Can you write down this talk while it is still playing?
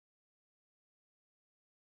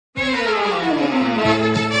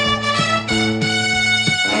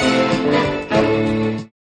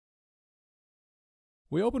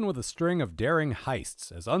We open with a string of daring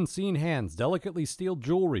heists as unseen hands delicately steal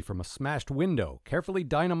jewelry from a smashed window, carefully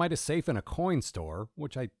dynamite a safe in a coin store,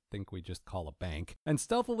 which I think we just call a bank, and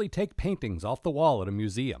stealthily take paintings off the wall at a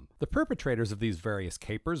museum. The perpetrators of these various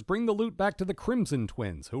capers bring the loot back to the Crimson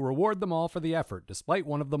Twins, who reward them all for the effort, despite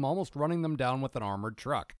one of them almost running them down with an armored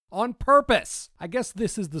truck. On purpose! I guess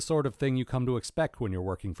this is the sort of thing you come to expect when you're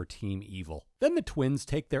working for Team Evil. Then the twins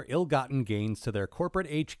take their ill-gotten gains to their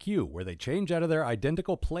corporate HQ, where they change out of their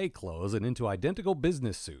identical play clothes and into identical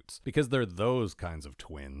business suits, because they're those kinds of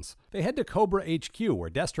twins. They head to Cobra HQ, where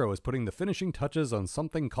Destro is putting the finishing touches on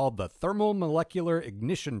something called the Thermal Molecular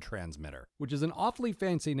Ignition Transmitter, which is an awfully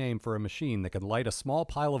fancy name for a machine that can light a small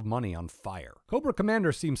pile of money on fire. Cobra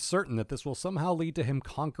Commander seems certain that this will somehow lead to him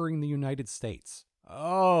conquering the United States.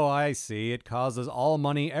 Oh, I see. It causes all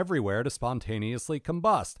money everywhere to spontaneously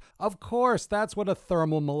combust. Of course, that's what a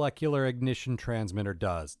thermal molecular ignition transmitter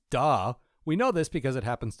does. Duh. We know this because it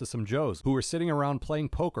happens to some Joes who are sitting around playing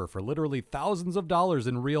poker for literally thousands of dollars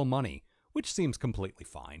in real money, which seems completely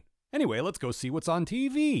fine. Anyway, let's go see what's on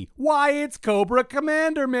TV. Why, it's Cobra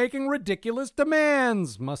Commander making ridiculous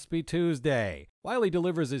demands! Must be Tuesday. While he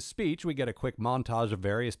delivers his speech, we get a quick montage of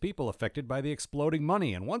various people affected by the exploding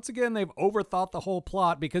money, and once again they've overthought the whole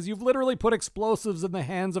plot because you've literally put explosives in the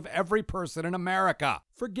hands of every person in America.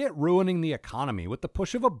 Forget ruining the economy. With the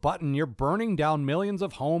push of a button, you're burning down millions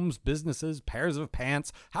of homes, businesses, pairs of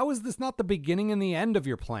pants. How is this not the beginning and the end of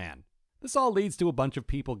your plan? This all leads to a bunch of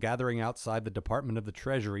people gathering outside the Department of the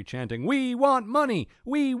Treasury chanting, "We want money!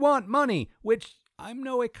 We want money!" Which, I'm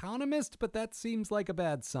no economist, but that seems like a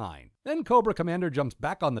bad sign. Then Cobra Commander jumps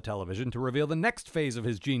back on the television to reveal the next phase of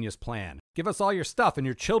his genius plan. Give us all your stuff and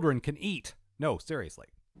your children can eat. No, seriously.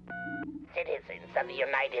 Citizens of the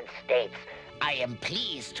United States, I am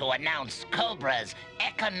pleased to announce Cobra's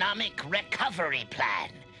Economic Recovery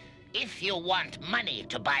Plan. If you want money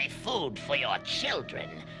to buy food for your children,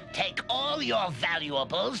 take all your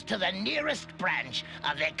valuables to the nearest branch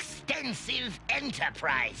of Extensive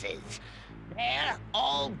Enterprises. There,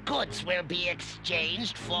 all goods will be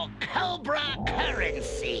exchanged for Cobra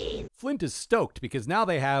currency. Flint is stoked because now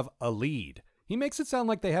they have a lead. He makes it sound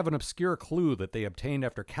like they have an obscure clue that they obtained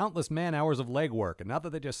after countless man-hours of legwork, and not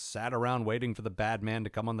that they just sat around waiting for the bad man to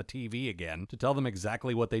come on the TV again to tell them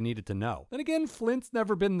exactly what they needed to know. Then again, Flint's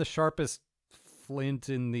never been the sharpest flint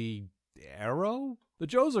in the arrow? The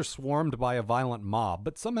Joes are swarmed by a violent mob,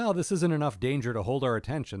 but somehow this isn't enough danger to hold our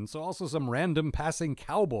attention, so also some random passing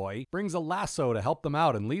cowboy brings a lasso to help them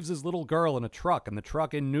out and leaves his little girl in a truck and the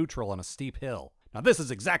truck in neutral on a steep hill. Now this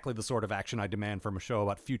is exactly the sort of action I demand from a show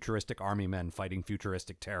about futuristic army men fighting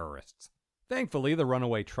futuristic terrorists. Thankfully, the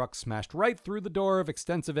runaway truck smashed right through the door of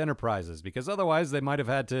Extensive Enterprises, because otherwise they might have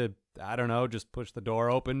had to, just push the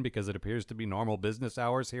door open because it appears to be normal business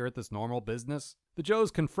hours here at this normal business. The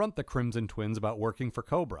Joes confront the Crimson Twins about working for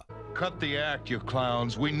Cobra. Cut the act, you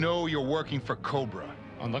clowns. We know you're working for Cobra.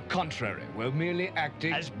 On the contrary, we're merely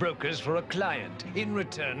acting as brokers for a client in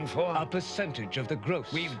return for a percentage of the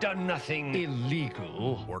gross. We've done nothing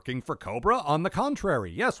illegal. Working for Cobra? On the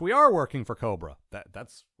contrary, yes, we are working for Cobra.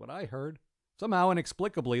 That's what I heard. Somehow,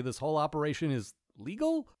 inexplicably, this whole operation is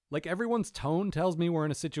legal? Like everyone's tone tells me we're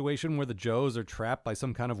in a situation where the Joes are trapped by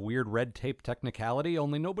some kind of weird red tape technicality,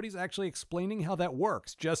 only nobody's actually explaining how that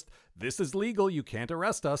works. Just, this is legal, you can't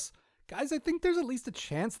arrest us. Guys, I think there's at least a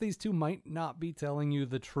chance these two might not be telling you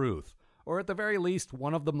the truth. Or at the very least,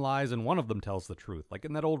 one of them lies and one of them tells the truth, like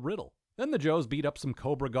in that old riddle. Then the Joes beat up some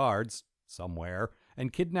Cobra guards, somewhere,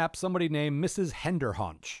 and kidnap somebody named Mrs.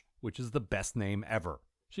 Henderhunch, which is the best name ever.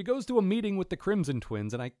 She goes to a meeting with the Crimson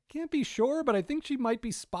Twins, and I can't be sure, but I think she might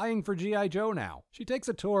be spying for G.I. Joe now. She takes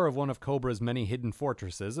a tour of one of Cobra's many hidden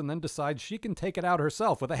fortresses and then decides she can take it out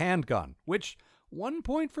herself with a handgun, which, 1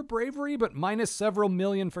 point for bravery, but minus several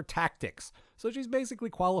million for tactics. So she's basically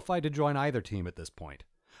qualified to join either team at this point.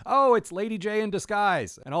 Oh, it's Lady J in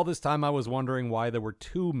disguise. And all this time I was wondering why there were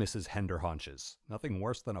two Mrs. Henderhunches. Nothing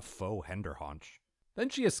worse than a faux Henderhunch. Then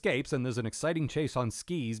she escapes, and there's an exciting chase on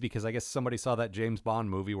skis because I guess somebody saw that James Bond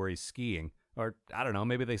movie where he's skiing. Or, I don't know,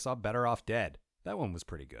 maybe they saw Better Off Dead. That one was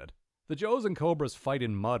pretty good. The Joes and Cobras fight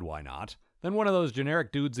in mud, why not? Then one of those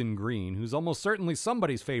generic dudes in green, who's almost certainly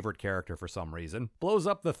somebody's favorite character for some reason, blows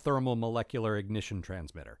up the thermal molecular ignition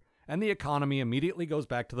transmitter. And the economy immediately goes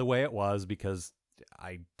back to the way it was because,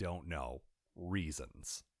 I don't know,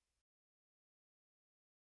 reasons.